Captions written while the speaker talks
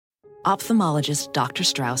Ophthalmologist Dr.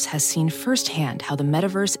 Strauss has seen firsthand how the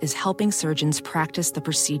metaverse is helping surgeons practice the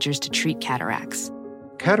procedures to treat cataracts.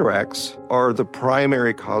 Cataracts are the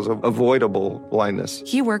primary cause of avoidable blindness.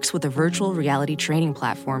 He works with a virtual reality training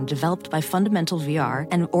platform developed by Fundamental VR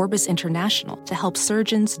and Orbis International to help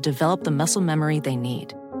surgeons develop the muscle memory they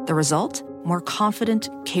need. The result? More confident,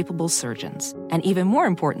 capable surgeons. And even more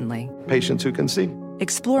importantly, Patients who can see.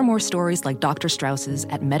 explore more stories like Dr. Strauss's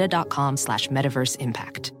at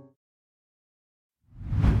meta.com/metaverseimpact.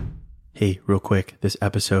 Hey, real quick, this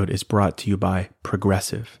episode is brought to you by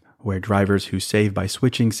Progressive, where drivers who save by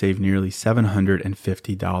switching save nearly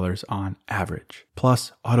 $750 on average.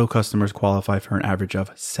 Plus, auto customers qualify for an average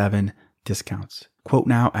of 7 discounts. Quote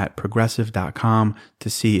now at progressive.com to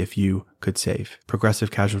see if you could save.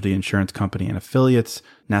 Progressive Casualty Insurance Company and affiliates.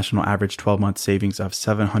 National average 12-month savings of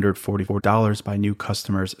 $744 by new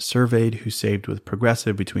customers surveyed who saved with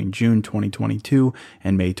Progressive between June 2022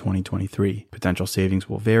 and May 2023. Potential savings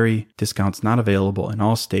will vary. Discounts not available in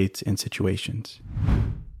all states and situations.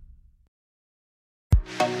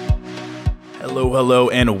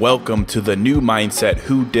 Hello, and welcome to the New Mindset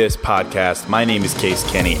Who Dis podcast. My name is Case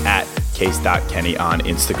Kenny at Case.Kenny on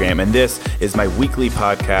Instagram, and this is my weekly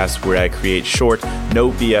podcast where I create short,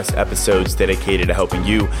 no BS episodes dedicated to helping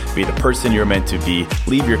you be the person you're meant to be,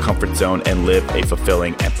 leave your comfort zone, and live a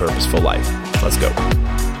fulfilling and purposeful life. Let's go.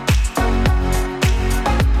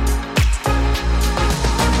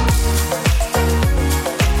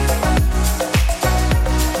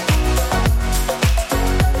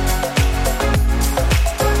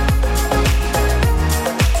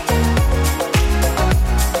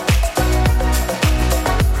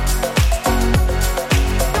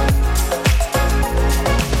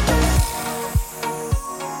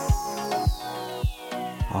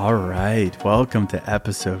 All right, welcome to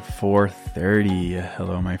episode 430.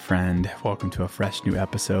 Hello, my friend. Welcome to a fresh new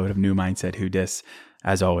episode of New Mindset Who Dis.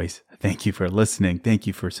 As always, thank you for listening. Thank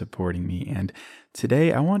you for supporting me. And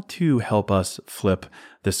today I want to help us flip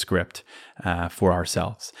the script for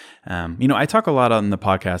ourselves. I talk a lot on the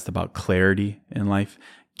podcast about clarity in life,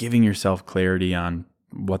 giving yourself clarity on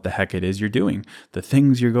what the heck it is you're doing, the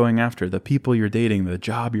things you're going after, the people you're dating, the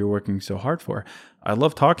job you're working so hard for. I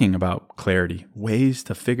love talking about clarity, ways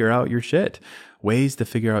to figure out your shit, ways to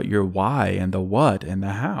figure out your why and the what and the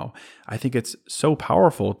how. I think it's so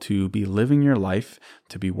powerful to be living your life,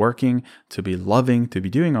 to be working, to be loving, to be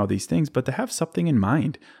doing all these things, but to have something in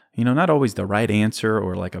mind. Not always the right answer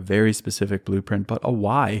or like a very specific blueprint, but a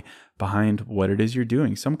why behind what it is you're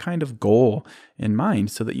doing, some kind of goal in mind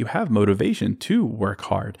so that you have motivation to work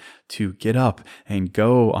hard, to get up and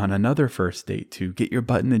go on another first date, to get your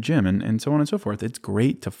butt in the gym and so on and so forth. It's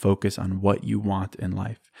great to focus on what you want in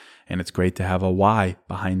life. And it's great to have a why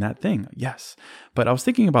behind that thing. Yes. But I was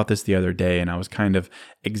thinking about this the other day and I was kind of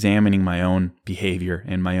examining my own behavior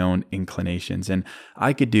and my own inclinations. And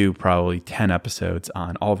I could do probably 10 episodes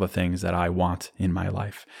on all the things that I want in my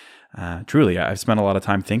life. Truly, I've spent a lot of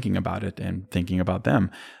time thinking about it and thinking about them.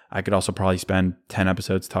 I could also probably spend 10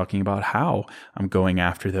 episodes talking about how I'm going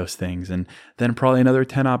after those things. And then probably another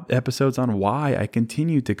 10 episodes on why I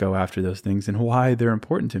continue to go after those things and why they're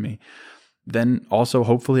important to me. Then also,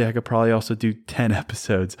 hopefully, I could probably also do 10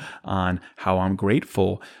 episodes on how I'm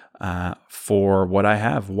grateful for what I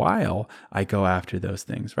have while I go after those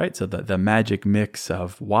things, right? So the magic mix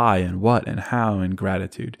of why and what and how and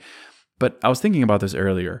gratitude. But I was thinking about this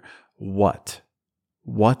earlier. What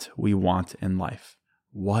we want in life.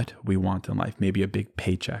 What we want in life. Maybe a big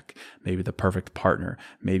paycheck, maybe the perfect partner,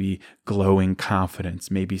 maybe glowing confidence,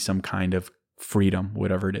 maybe some kind of freedom,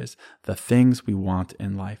 whatever it is. The things we want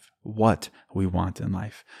in life. What we want in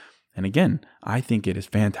life. And again, I think it is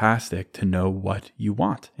fantastic to know what you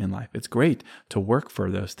want in life. It's great to work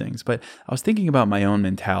for those things. But I was thinking about my own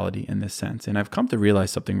mentality in this sense, and I've come to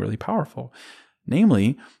realize something really powerful.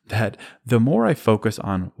 Namely, that the more I focus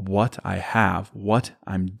on what I have, what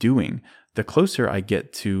I'm doing, the closer I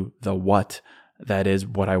get to the what that is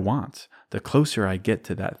what I want, the closer I get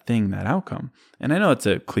to that thing, that outcome. And I know it's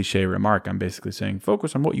a cliche remark. I'm basically saying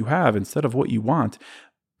focus on what you have instead of what you want,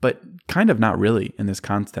 but kind of not really in this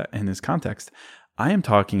context. I am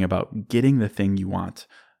talking about getting the thing you want,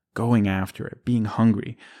 going after it, being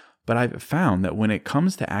hungry. But I've found that when it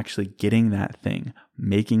comes to actually getting that thing,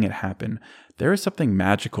 making it happen, there is something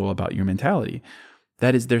magical about your mentality.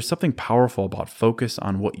 That is, there's something powerful about focus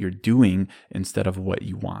on what you're doing instead of what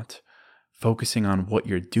you want. Focusing on what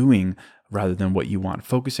you're doing rather than what you want.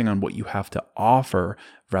 Focusing on what you have to offer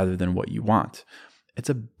rather than what you want.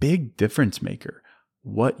 It's a big difference maker.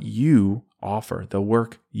 What you offer, the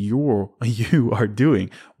work you are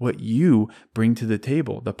doing, what you bring to the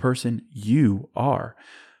table, the person you are.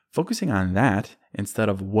 Focusing on that instead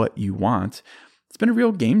of what you want, it's been a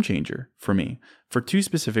real game changer for me for two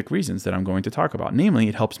specific reasons that I'm going to talk about. Namely,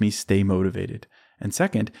 it helps me stay motivated. And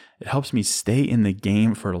second, it helps me stay in the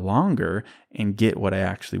game for longer and get what I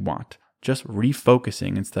actually want. Just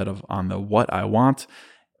refocusing instead of on the what I want.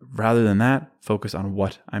 Rather than that, focus on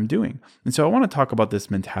what I'm doing. And so I want to talk about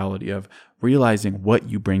this mentality of realizing what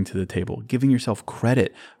you bring to the table, giving yourself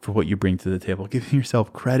credit for what you bring to the table, giving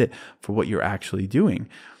yourself credit for what you're actually doing,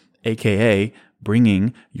 aka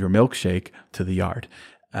bringing your milkshake to the yard,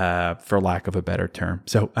 for lack of a better term.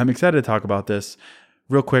 So I'm excited to talk about this.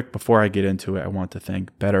 Real quick, before I get into it, I want to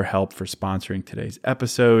thank BetterHelp for sponsoring today's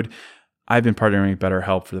episode. I've been partnering with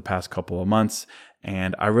BetterHelp for the past couple of months,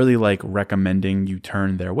 and I really like recommending you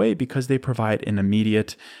turn their way because they provide an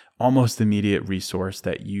almost immediate resource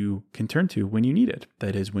that you can turn to when you need it.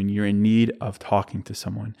 That is, when you're in need of talking to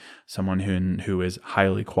someone who is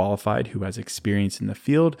highly qualified, who has experience in the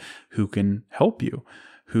field, who can help you,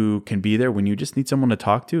 who can be there when you just need someone to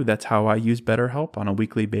talk to. That's how I use BetterHelp on a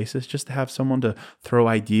weekly basis, just to have someone to throw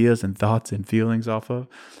ideas and thoughts and feelings off of,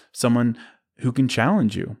 someone who can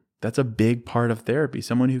challenge you. That's a big part of therapy.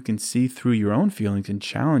 Someone who can see through your own feelings and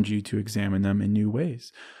challenge you to examine them in new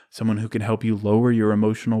ways. Someone who can help you lower your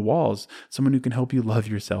emotional walls. Someone who can help you love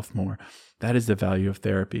yourself more. That is the value of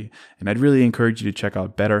therapy. And I'd really encourage you to check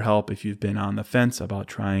out BetterHelp if you've been on the fence about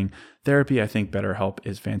trying therapy. I think BetterHelp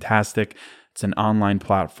is fantastic. It's an online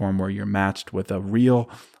platform where you're matched with a real,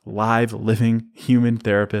 live, living human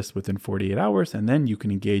therapist within 48 hours, and then you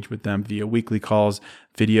can engage with them via weekly calls,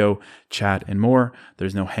 video, chat, and more.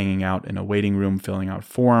 There's no hanging out in a waiting room filling out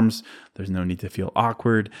forms. There's no need to feel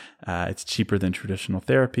awkward. It's cheaper than traditional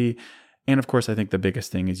therapy. And of course, I think the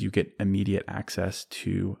biggest thing is you get immediate access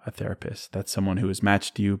to a therapist. That's someone who is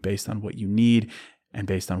matched to you based on what you need and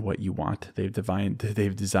based on what you want. They've designed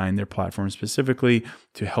their platform specifically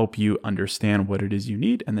to help you understand what it is you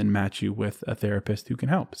need and then match you with a therapist who can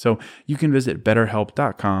help. So you can visit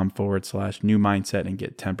betterhelp.com/new mindset and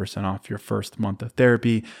get 10% off your first month of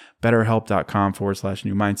therapy.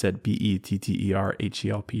 Betterhelp.com/new mindset,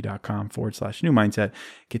 BETTERHELP.com/new mindset,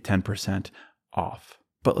 get 10% off.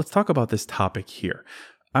 But let's talk about this topic here.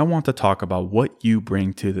 I want to talk about what you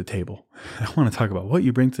bring to the table. Not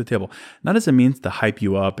as a means to hype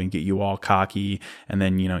you up and get you all cocky and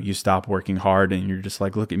then, you stop working hard and you're just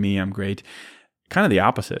like, look at me, I'm great. Kind of the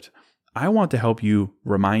opposite. I want to help you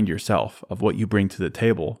remind yourself of what you bring to the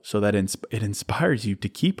table so that it inspires you to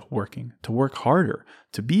keep working, to work harder,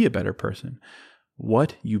 to be a better person.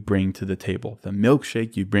 What you bring to the table, the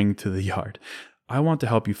milkshake you bring to the yard. I want to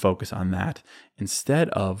help you focus on that instead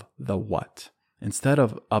of the what. Instead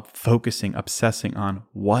of obsessing on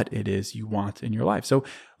what it is you want in your life. So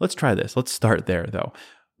let's try this. Let's start there though.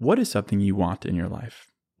 What is something you want in your life?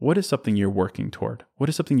 What is something you're working toward? What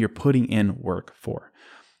is something you're putting in work for?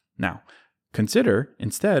 Now, consider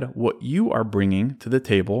instead what you are bringing to the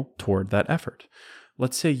table toward that effort.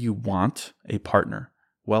 Let's say you want a partner.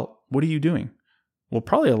 Well, what are you doing? Well,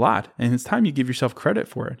 probably a lot. And it's time you give yourself credit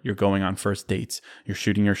for it. You're going on first dates. You're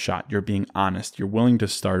shooting your shot. You're being honest. You're willing to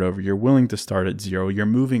start over. You're willing to start at zero. You're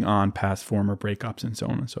moving on past former breakups and so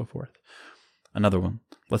on and so forth. Another one.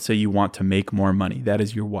 Let's say you want to make more money. That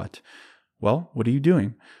is your what. Well, what are you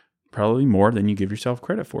doing? Probably more than you give yourself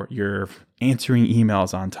credit for. You're answering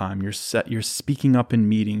emails on time. You're speaking up in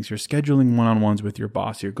meetings. You're scheduling one-on-ones with your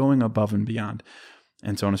boss. You're going above and beyond,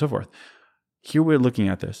 and so on and so forth. Here we're looking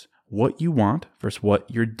at this. What you want versus what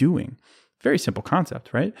you're doing. Very simple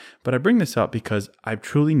concept, right? But I bring this up because I've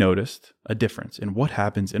truly noticed a difference in what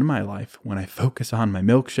happens in my life when I focus on my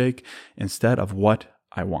milkshake instead of what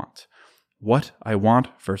I want. What I want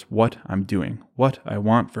versus what I'm doing. What I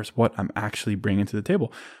want versus what I'm actually bringing to the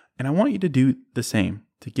table. And I want you to do the same,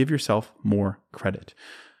 to give yourself more credit,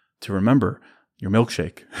 to remember your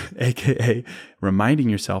milkshake, aka reminding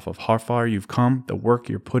yourself of how far you've come, the work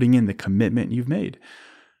you're putting in, the commitment you've made.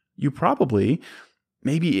 You probably,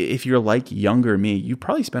 maybe if you're like younger me, you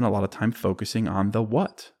probably spend a lot of time focusing on the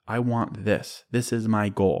what. I want this. This is my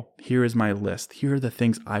goal. Here is my list. Here are the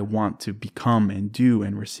things I want to become and do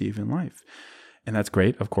and receive in life. And that's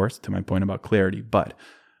great, of course, to my point about clarity. But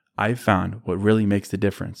I've found what really makes the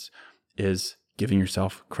difference is giving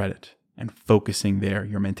yourself credit and focusing there,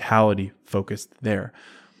 your mentality focused there.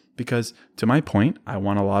 Because to my point, I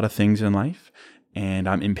want a lot of things in life and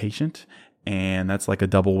I'm impatient. And that's like a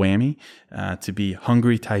double whammy, to be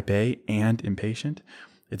hungry type A and impatient.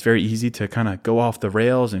 It's very easy to kind of go off the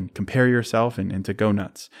rails and compare yourself and to go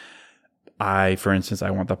nuts. For instance, I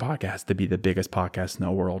want the podcast to be the biggest podcast in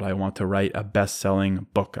the world. I want to write a best-selling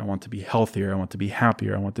book. I want to be healthier. I want to be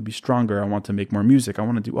happier. I want to be stronger. I want to make more music. I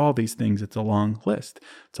want to do all these things. It's a long list.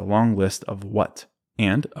 It's a long list of what.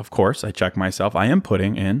 And of course, I check myself. I am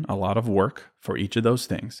putting in a lot of work for each of those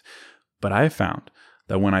things. But I have found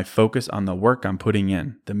that when I focus on the work I'm putting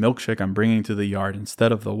in, the milkshake I'm bringing to the yard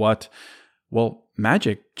instead of the what, well,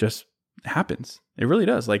 magic just happens. It really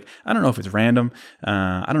does. Like, I don't know if it's random.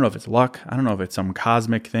 I don't know if it's luck. I don't know if it's some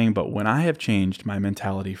cosmic thing. But when I have changed my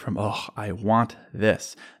mentality from, oh, I want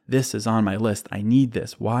this. This is on my list. I need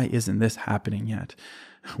this. Why isn't this happening yet?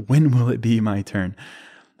 When will it be my turn?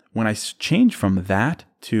 When I change from that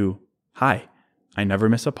to, hi, I never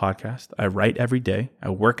miss a podcast. I write every day. I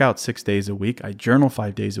work out 6 days a week. I journal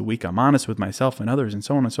 5 days a week. I'm honest with myself and others and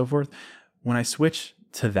so on and so forth. When I switch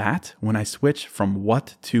to that, when I switch from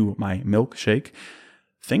what to my milkshake,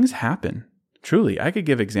 things happen. Truly, I could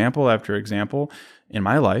give example after example in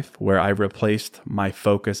my life where I replaced my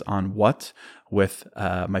focus on what with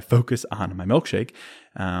my focus on my milkshake.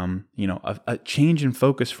 A change in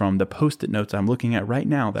focus from the Post-it notes I'm looking at right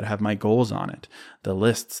now that have my goals on it, the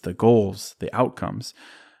lists, the goals, the outcomes,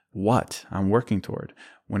 what I'm working toward.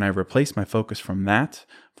 When I replace my focus from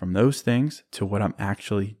those things to what I'm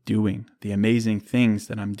actually doing, the amazing things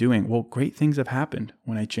that I'm doing, well, great things have happened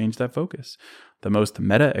when I change that focus. The most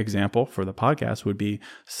meta example for the podcast would be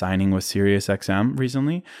signing with SiriusXM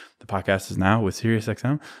recently. The podcast is now with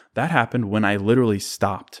SiriusXM. That happened when I literally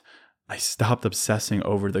stopped. I stopped obsessing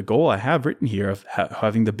over the goal I have written here of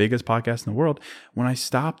having the biggest podcast in the world. When I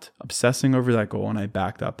stopped obsessing over that goal and I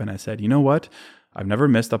backed up and I said, you know what? I've never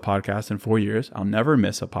missed a podcast in 4 years. I'll never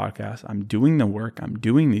miss a podcast. I'm doing the work. I'm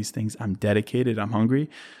doing these things. I'm dedicated. I'm hungry.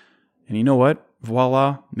 And you know what?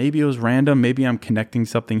 Voila. Maybe it was random. Maybe I'm connecting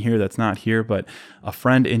something here that's not here, but a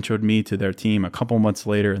friend introed me to their team a couple months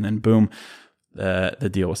later and then boom, the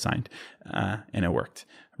deal was signed and it worked.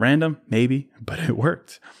 Random, maybe, but it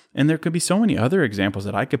worked. And there could be so many other examples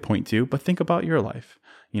that I could point to, but think about your life.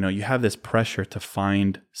 You have this pressure to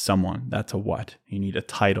find someone. That's a what. You need a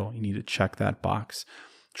title. You need to check that box.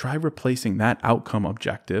 Try replacing that outcome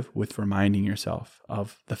objective with reminding yourself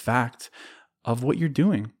of the fact of what you're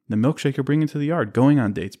doing, the milkshake you're bringing to the yard, going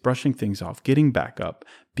on dates, brushing things off, getting back up,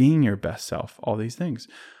 being your best self, all these things.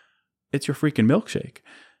 It's your freaking milkshake.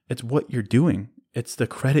 It's what you're doing. It's the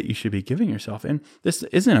credit you should be giving yourself. And this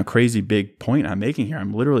isn't a crazy big point I'm making here.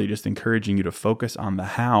 I'm literally just encouraging you to focus on the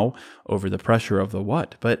how over the pressure of the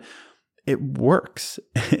what. But it works.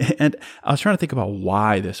 And I was trying to think about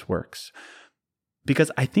why this works.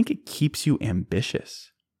 Because I think it keeps you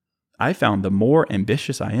ambitious. I found the more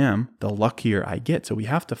ambitious I am, the luckier I get. So we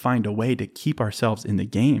have to find a way to keep ourselves in the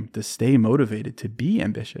game, to stay motivated, to be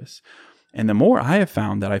ambitious. And the more I have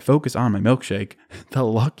found that I focus on my milkshake, the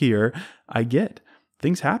luckier I get.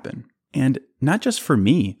 Things happen. And not just for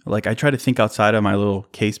me, like I try to think outside of my little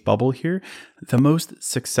case bubble here. The most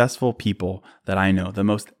successful people that I know,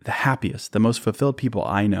 the happiest, the most fulfilled people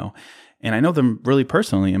I know, and I know them really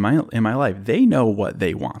personally in my life, they know what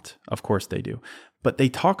they want. Of course they do. But they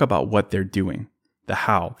talk about what they're doing, the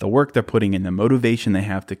how, the work they're putting in, the motivation they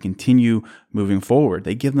have to continue moving forward.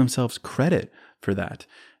 They give themselves credit for that.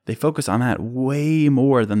 They focus on that way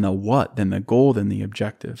more than the what, than the goal, than the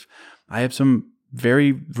objective. I have some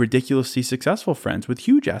very ridiculously successful friends with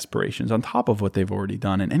huge aspirations on top of what they've already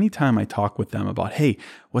done. And anytime I talk with them about, hey,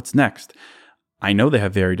 what's next? I know they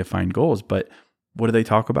have very defined goals, but what do they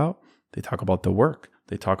talk about? They talk about the work.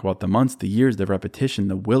 They talk about the months, the years, the repetition,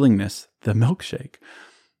 the willingness, the milkshake.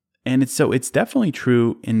 And it's definitely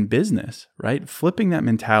true in business, right? Flipping that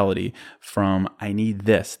mentality from I need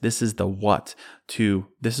this is the what, to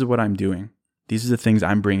this is what I'm doing. These are the things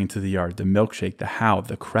I'm bringing to the yard, the milkshake, the how,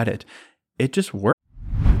 the credit. It just works.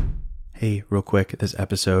 Hey, real quick, this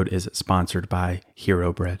episode is sponsored by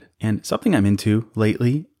Hero Bread. And something I'm into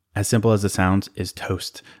lately, as simple as it sounds, is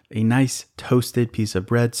toast. A nice toasted piece of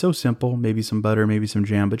bread, so simple, maybe some butter, maybe some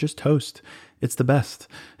jam, but just toast. It's the best.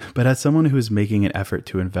 But as someone who is making an effort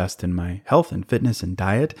to invest in my health and fitness and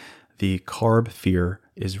diet, the carb fear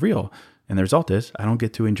is real. And the result is I don't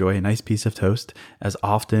get to enjoy a nice piece of toast as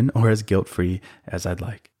often or as guilt-free as I'd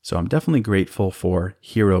like. So I'm definitely grateful for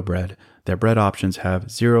Hero Bread. Their bread options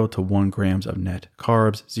have 0 to 1 grams of net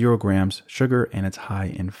carbs, 0 grams sugar, and it's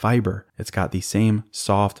high in fiber. It's got the same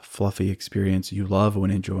soft, fluffy experience you love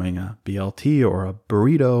when enjoying a BLT or a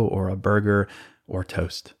burrito or a burger or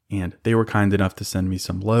toast. And they were kind enough to send me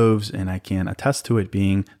some loaves, and I can attest to it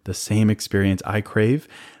being the same experience I crave,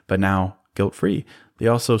 but now guilt-free. They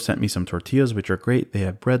also sent me some tortillas, which are great. They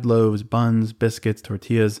have bread loaves, buns, biscuits,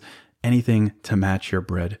 tortillas, anything to match your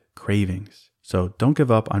bread cravings. So don't give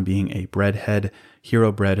up on being a breadhead.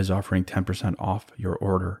 Hero Bread is offering 10% off your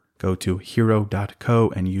order. Go to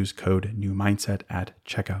hero.co and use code NEWMINDSET at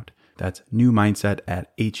checkout. That's new mindset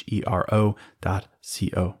at hero.co.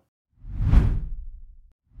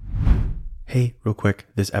 Hey, real quick,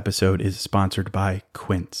 this episode is sponsored by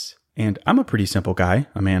Quince. And I'm a pretty simple guy,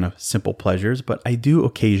 a man of simple pleasures, but I do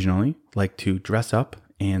occasionally like to dress up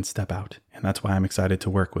and step out. And that's why I'm excited to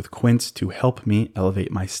work with Quince to help me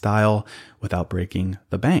elevate my style without breaking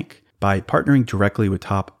the bank. By partnering directly with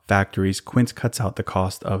top factories, Quince cuts out the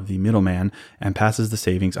cost of the middleman and passes the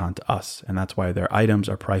savings on to us. And that's why their items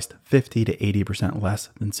are priced 50 to 80% less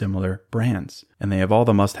than similar brands. And they have all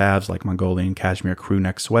the must-haves like Mongolian cashmere crew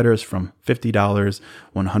neck sweaters from $50,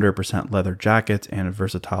 100% leather jackets, and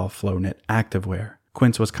versatile flow knit activewear.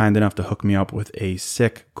 Quince was kind enough to hook me up with a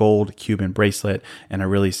sick gold Cuban bracelet and a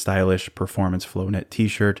really stylish performance flow knit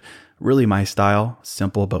t-shirt. Really my style,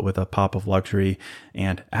 simple but with a pop of luxury,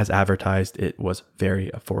 and as advertised, it was very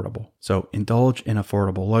affordable. So indulge in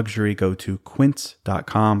affordable luxury. Go to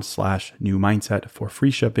quince.com/newmindset for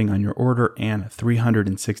free shipping on your order and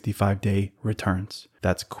 365-day returns.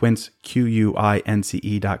 That's Quince,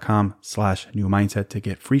 QUINCE.com/newmindset to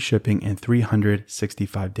get free shipping and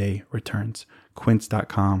 365-day returns.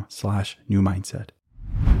 Quince.com/newmindset.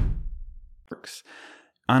 Works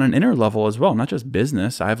on an inner level as well, not just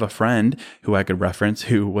business. I have a friend who I could reference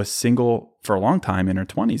who was single for a long time in her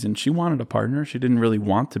 20s, and she wanted a partner. She didn't really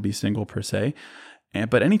want to be single per se.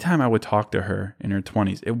 But anytime I would talk to her in her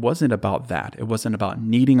 20s, it wasn't about that. It wasn't about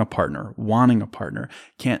needing a partner, wanting a partner,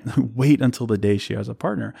 can't wait until the day she has a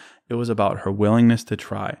partner. It was about her willingness to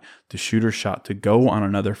try, to shoot her shot, to go on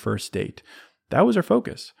another first date. That was her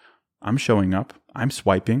focus. I'm showing up. I'm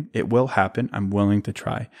swiping. It will happen. I'm willing to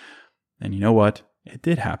try. And you know what? It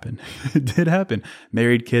did happen. It did happen.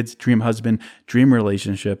 Married, kids, dream husband, dream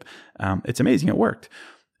relationship. It's amazing. It worked.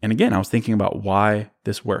 And again, I was thinking about why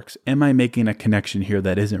this works. Am I making a connection here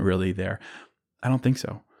that isn't really there? I don't think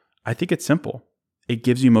so. I think it's simple. It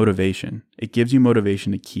gives you motivation. It gives you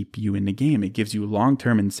motivation to keep you in the game. It gives you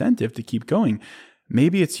long-term incentive to keep going.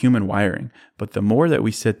 Maybe it's human wiring, but the more that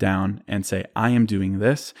we sit down and say, I am doing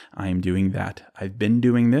this, I am doing that, I've been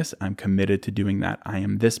doing this, I'm committed to doing that, I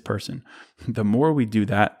am this person. The more we do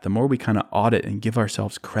that, the more we kind of audit and give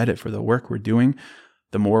ourselves credit for the work we're doing,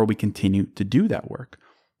 the more we continue to do that work.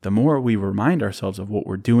 The more we remind ourselves of what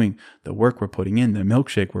we're doing, the work we're putting in, the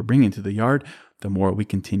milkshake we're bringing to the yard, the more we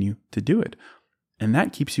continue to do it. And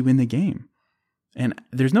that keeps you in the game. And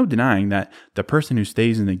there's no denying that the person who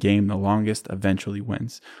stays in the game the longest eventually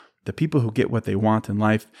wins. The people who get what they want in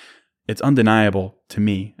life, it's undeniable to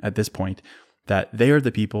me at this point that they are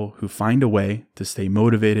the people who find a way to stay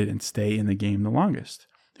motivated and stay in the game the longest,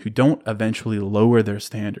 who don't eventually lower their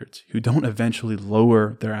standards, who don't eventually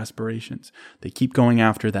lower their aspirations. They keep going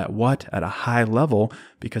after that what at a high level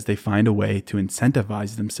because they find a way to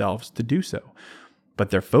incentivize themselves to do so. But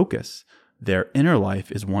their focus, their inner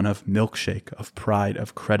life is one of milkshake, of pride,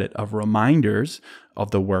 of credit, of reminders of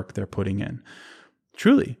the work they're putting in.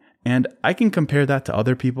 Truly. And I can compare that to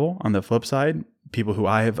other people on the flip side, people who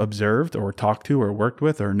I have observed or talked to or worked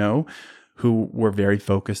with or know who were very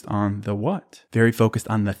focused on the what, very focused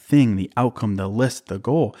on the thing, the outcome, the list, the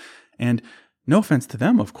goal. And no offense to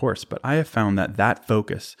them, of course, but I have found that that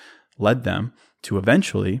focus led them to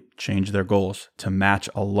eventually change their goals to match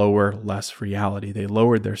a lower, less reality. They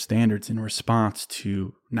lowered their standards in response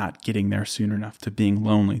to not getting there soon enough, to being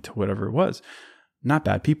lonely, to whatever it was. Not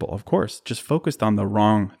bad people, of course, just focused on the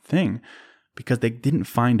wrong thing because they didn't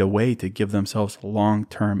find a way to give themselves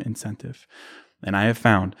long-term incentive. And I have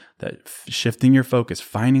found that shifting your focus,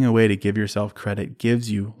 finding a way to give yourself credit gives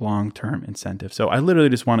you long-term incentive. So I literally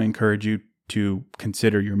just want to encourage you to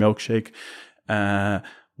consider your milkshake.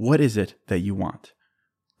 What is it that you want?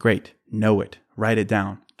 Great. Know it. Write it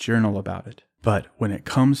down. Journal about it. But when it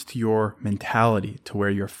comes to your mentality, to where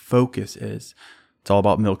your focus is, it's all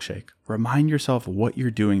about milkshake. Remind yourself of what you're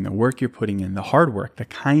doing, the work you're putting in, the hard work, the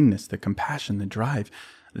kindness, the compassion, the drive.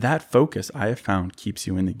 That focus, I have found, keeps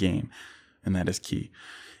you in the game. And that is key.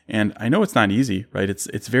 And I know it's not easy, right?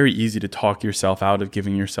 It's very easy to talk yourself out of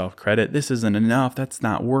giving yourself credit. This isn't enough. That's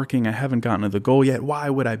not working. I haven't gotten to the goal yet. Why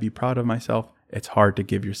would I be proud of myself? It's hard to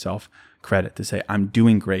give yourself credit, to say, I'm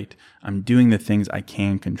doing great. I'm doing the things I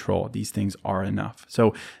can control. These things are enough.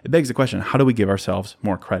 So it begs the question, how do we give ourselves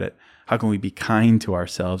more credit? How can we be kind to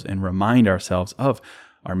ourselves and remind ourselves of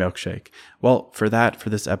our milkshake? Well, for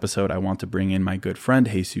this episode, I want to bring in my good friend,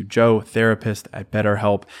 Hye-Soo Jo, therapist at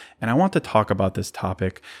BetterHelp. And I want to talk about this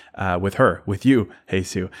topic with you,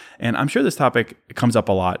 Hye-Soo. And I'm sure this topic comes up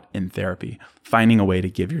a lot in therapy, finding a way to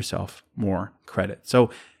give yourself more credit. So,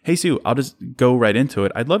 Hye-Soo, I'll just go right into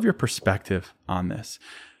it. I'd love your perspective on this.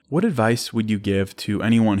 What advice would you give to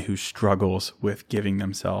anyone who struggles with giving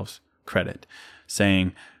themselves credit,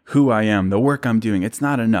 saying, who I am, the work I'm doing, it's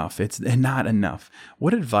not enough. It's not enough.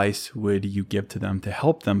 What advice would you give to them to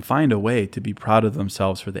help them find a way to be proud of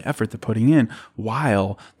themselves for the effort they're putting in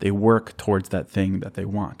while they work towards that thing that they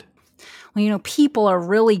want? Well, people are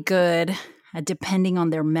really good at depending on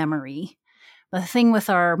their memory. The thing with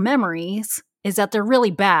our memories is that they're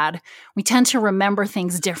really bad. We tend to remember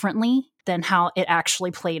things differently than how it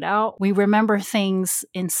actually played out. We remember things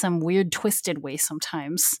in some weird, twisted way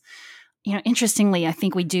sometimes. Interestingly, I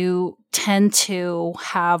think we do tend to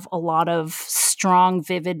have a lot of strong,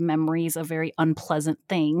 vivid memories of very unpleasant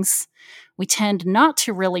things. We tend not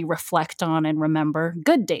to really reflect on and remember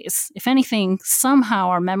good days. If anything, somehow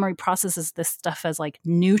our memory processes this stuff as like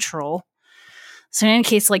neutral. So in any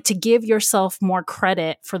case, like to give yourself more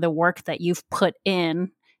credit for the work that you've put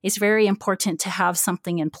in, it's very important to have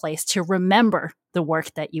something in place to remember the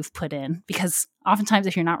work that you've put in, because oftentimes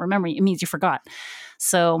if you're not remembering, it means you forgot.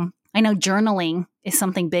 So I know journaling is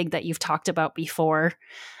something big that you've talked about before.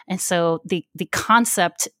 And so the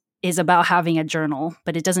concept is about having a journal,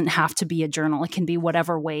 but it doesn't have to be a journal. It can be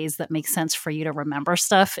whatever ways that make sense for you to remember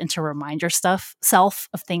stuff and to remind yourself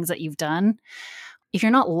of things that you've done. If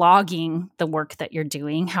you're not logging the work that you're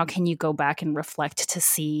doing, how can you go back and reflect to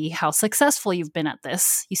see how successful you've been at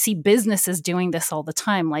this? You see businesses doing this all the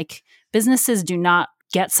time. Like businesses do not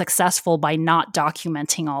get successful by not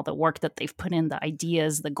documenting all the work that they've put in, the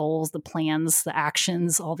ideas, the goals, the plans, the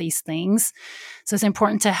actions, all these things. So it's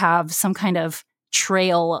important to have some kind of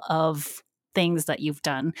trail of things that you've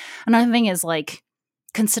done. Another thing is like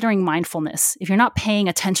considering mindfulness. If you're not paying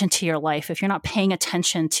attention to your life, if you're not paying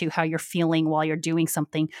attention to how you're feeling while you're doing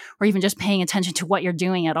something, or even just paying attention to what you're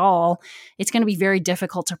doing at all, it's going to be very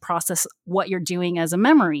difficult to process what you're doing as a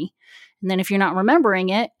memory. And then if you're not remembering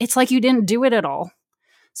it, it's like you didn't do it at all.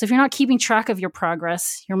 So if you're not keeping track of your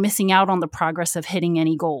progress, you're missing out on the progress of hitting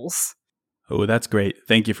any goals. Oh, that's great.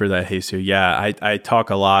 Thank you for that, Hye-Soo. Yeah, I talk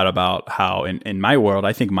a lot about how in my world,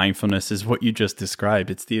 I think mindfulness is what you just described.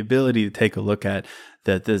 It's the ability to take a look at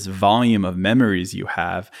this volume of memories you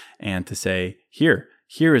have and to say, here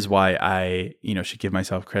is why I should give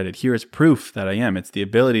myself credit. Here is proof that I am. It's the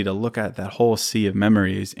ability to look at that whole sea of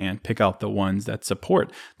memories and pick out the ones that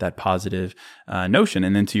support that positive notion.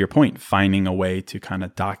 And then to your point, finding a way to kind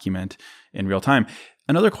of document in real time.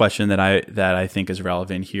 Another question that I think is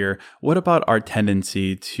relevant here, what about our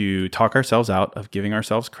tendency to talk ourselves out of giving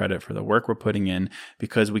ourselves credit for the work we're putting in,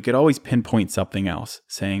 because we could always pinpoint something else,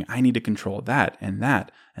 saying, I need to control that and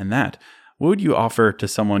that and that. What would you offer to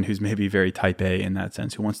someone who's maybe very type A in that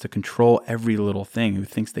sense, who wants to control every little thing, who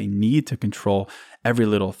thinks they need to control every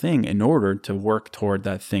little thing in order to work toward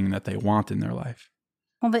that thing that they want in their life?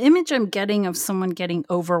 Well, the image I'm getting of someone getting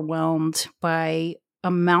overwhelmed by a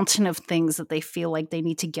mountain of things that they feel like they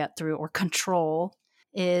need to get through or control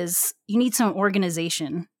is you need some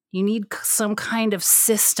organization. You need some kind of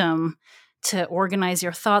system to organize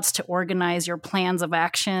your thoughts, to organize your plans of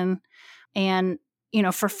action. And,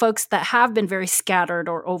 for folks that have been very scattered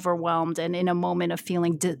or overwhelmed and in a moment of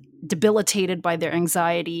feeling debilitated by their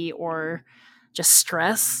anxiety or just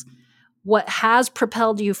stress, what has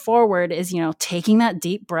propelled you forward is, taking that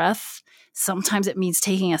deep breath. Sometimes it means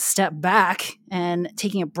taking a step back and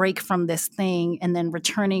taking a break from this thing and then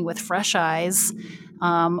returning with fresh eyes,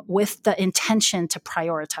 with the intention to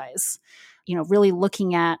prioritize. Really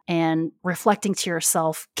looking at and reflecting to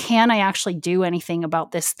yourself, can I actually do anything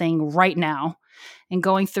about this thing right now? And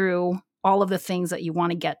going through all of the things that you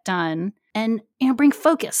want to get done and, bring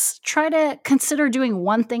focus. Try to consider doing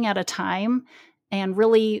one thing at a time and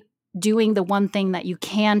really doing the one thing that you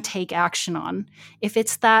can take action on. If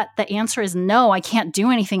it's that the answer is no, I can't do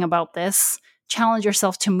anything about this, challenge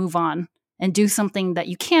yourself to move on and do something that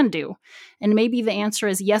you can do. And maybe the answer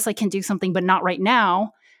is yes, I can do something, but not right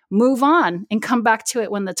now. Move on and come back to it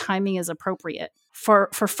when the timing is appropriate. For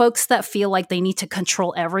folks that feel like they need to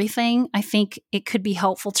control everything, I think it could be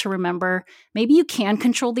helpful to remember maybe you can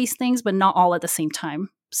control these things, but not all at the same time.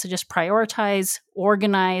 So just prioritize,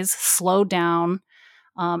 organize, slow down,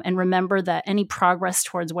 and remember that any progress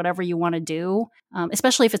towards whatever you want to do,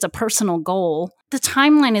 especially if it's a personal goal, the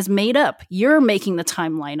timeline is made up. You're making the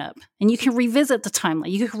timeline up, and you can revisit the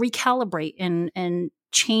timeline. You can recalibrate and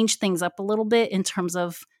change things up a little bit in terms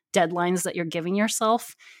of deadlines that you're giving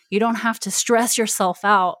yourself. You don't have to stress yourself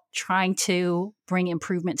out trying to bring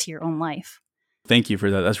improvement to your own life. Thank you for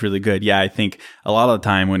that. That's really good. Yeah, I think a lot of the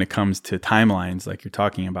time when it comes to timelines, like you're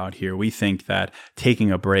talking about here, we think that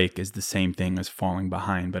taking a break is the same thing as falling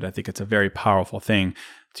behind. But I think it's a very powerful thing,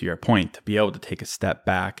 to your point, to be able to take a step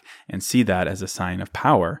back and see that as a sign of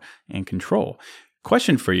power and control.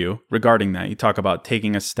 Question for you regarding that. You talk about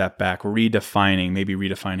taking a step back, maybe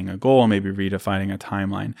redefining a goal, maybe redefining a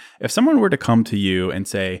timeline. If someone were to come to you and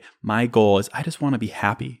say, my goal is, I just want to be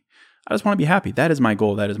happy. I just want to be happy. That is my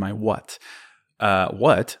goal. That is my what.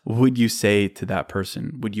 What would you say to that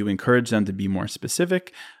person? Would you encourage them to be more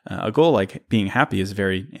specific? A goal like being happy is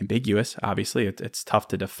very ambiguous. Obviously, it's tough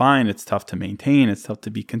to define. It's tough to maintain. It's tough to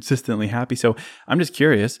be consistently happy. So I'm just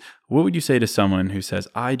curious, what would you say to someone who says,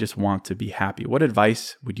 I just want to be happy? What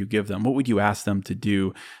advice would you give them? What would you ask them to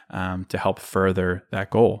do to help further that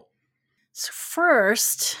goal? So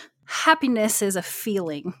first, happiness is a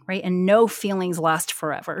feeling, right? And no feelings last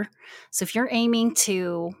forever. So if you're aiming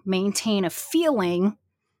to maintain a feeling,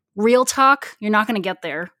 real talk, you're not going to get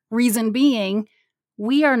there. Reason being,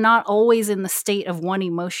 we are not always in the state of one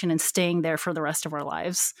emotion and staying there for the rest of our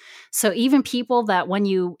lives. So even people that when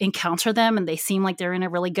you encounter them and they seem like they're in a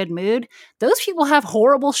really good mood, those people have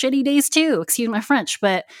horrible, shitty days too. Excuse my French.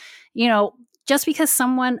 But, just because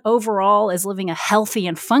someone overall is living a healthy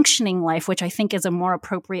and functioning life, which I think is a more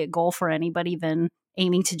appropriate goal for anybody than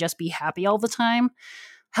aiming to just be happy all the time,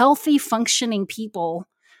 healthy, functioning people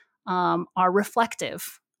are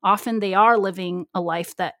reflective. Often they are living a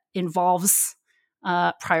life that involves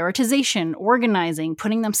prioritization, organizing,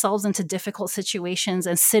 putting themselves into difficult situations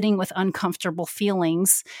and sitting with uncomfortable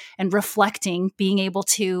feelings and reflecting, being able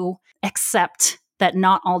to accept that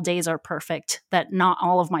not all days are perfect, that not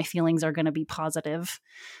all of my feelings are going to be positive.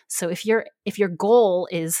 So if your goal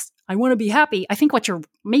is, I want to be happy, I think what you're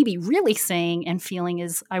maybe really saying and feeling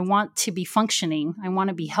is, I want to be functioning, I want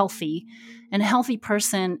to be healthy. And a healthy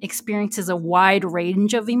person experiences a wide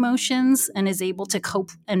range of emotions and is able to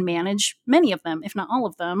cope and manage many of them, if not all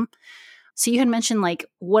of them. So you had mentioned, like,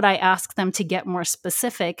 would I ask them to get more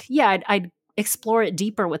specific? Yeah, I'd explore it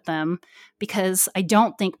deeper with them, because I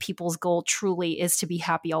don't think people's goal truly is to be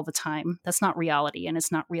happy all the time. That's not reality and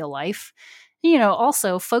it's not real life.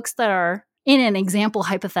 Also folks that are in an example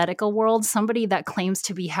hypothetical world, somebody that claims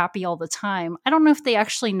to be happy all the time, I don't know if they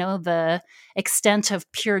actually know the extent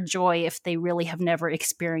of pure joy if they really have never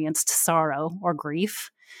experienced sorrow or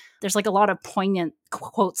grief. There's like a lot of poignant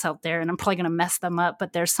quotes out there, and I'm probably going to mess them up,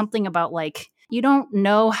 but there's something about like, you don't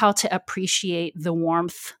know how to appreciate the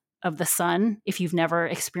warmth of the sun if you've never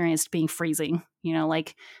experienced being freezing.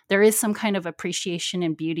 There is some kind of appreciation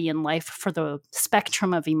and beauty in life for the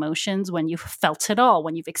spectrum of emotions when you've felt it all,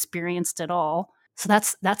 when you've experienced it all. So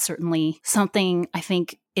that's certainly something I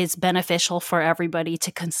think is beneficial for everybody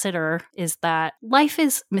to consider, is that life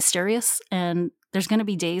is mysterious and there's going to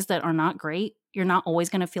be days that are not great. You're not always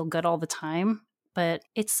going to feel good all the time. But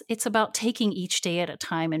it's about taking each day at a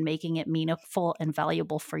time and making it meaningful and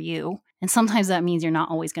valuable for you. And sometimes that means you're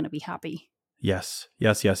not always going to be happy. Yes.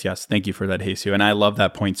 Thank you for that, Jesus. And I love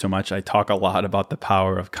that point so much. I talk a lot about the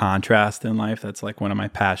power of contrast in life. That's like one of my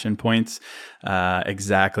passion points.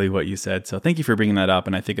 Exactly what you said. So thank you for bringing that up.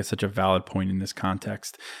 And I think it's such a valid point in this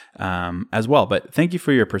context as well. But thank you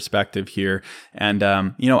for your perspective here. And,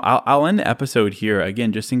 I'll end the episode here,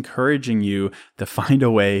 again, just encouraging you to find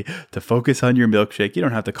a way to focus on your milkshake. You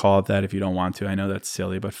don't have to call it that if you don't want to. I know that's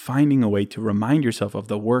silly, but finding a way to remind yourself of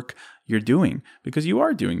the work you're doing, because you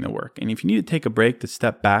are doing the work. And if you need to take a break to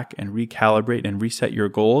step back and recalibrate and reset your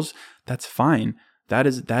goals, that's fine. That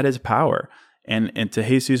is power. And to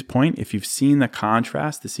Jesus' point, if you've seen the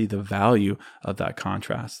contrast, to see the value of that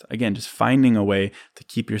contrast. Again, just finding a way to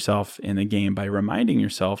keep yourself in the game by reminding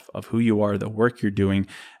yourself of who you are, the work you're doing,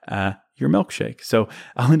 your milkshake. So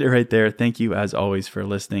I'll end it right there. Thank you as always for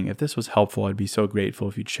listening. If this was helpful, I'd be so grateful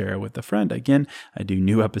if you'd share it with a friend. Again, I do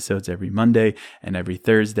new episodes every Monday and every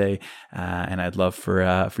Thursday, and I'd love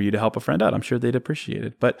for you to help a friend out. I'm sure they'd appreciate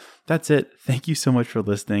it. But that's it. Thank you so much for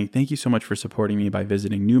listening. Thank you so much for supporting me by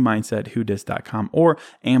visiting newmindsetwhodis.com or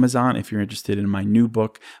Amazon if you're interested in my new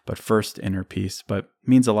book, But First Inner Peace. But it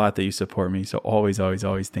means a lot that you support me. So always, always,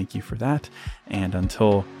 always thank you for that. And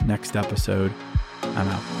until next episode, I'm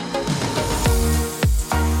out.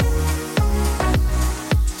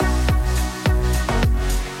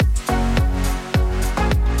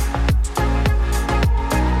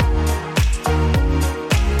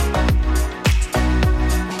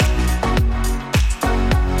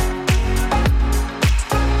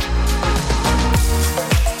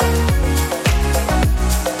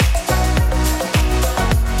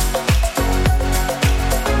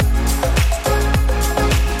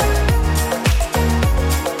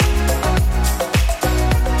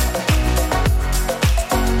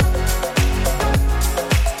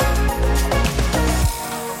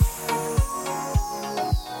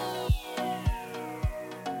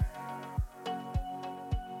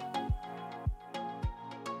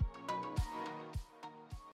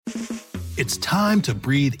 It's time to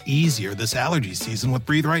breathe easier this allergy season with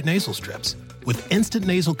Breathe Right nasal strips. With instant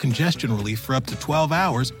nasal congestion relief for up to 12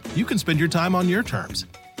 hours, you can spend your time on your terms,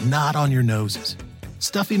 not on your noses.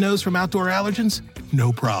 Stuffy nose from outdoor allergens?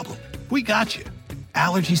 No problem. We got you.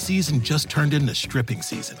 Allergy season just turned into stripping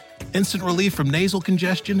season. Instant relief from nasal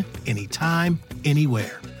congestion anytime,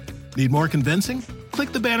 anywhere. Need more convincing?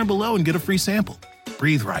 Click the banner below and get a free sample.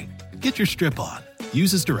 Breathe Right. Get your strip on.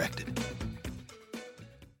 Use as directed.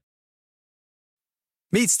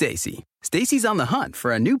 Meet Stacy. Stacy's on the hunt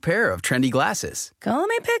for a new pair of trendy glasses. Call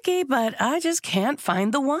me picky, but I just can't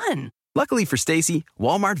find the one. Luckily for Stacy,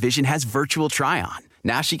 Walmart Vision has virtual try-on.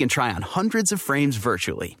 Now she can try on hundreds of frames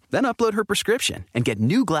virtually, then upload her prescription and get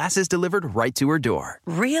new glasses delivered right to her door.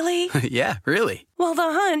 Really? Yeah, really. Well, the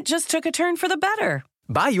hunt just took a turn for the better.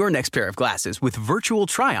 Buy your next pair of glasses with virtual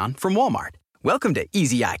try-on from Walmart. Welcome to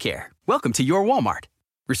Easy Eye Care. Welcome to your Walmart.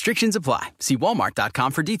 Restrictions apply. See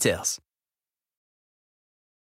walmart.com for details.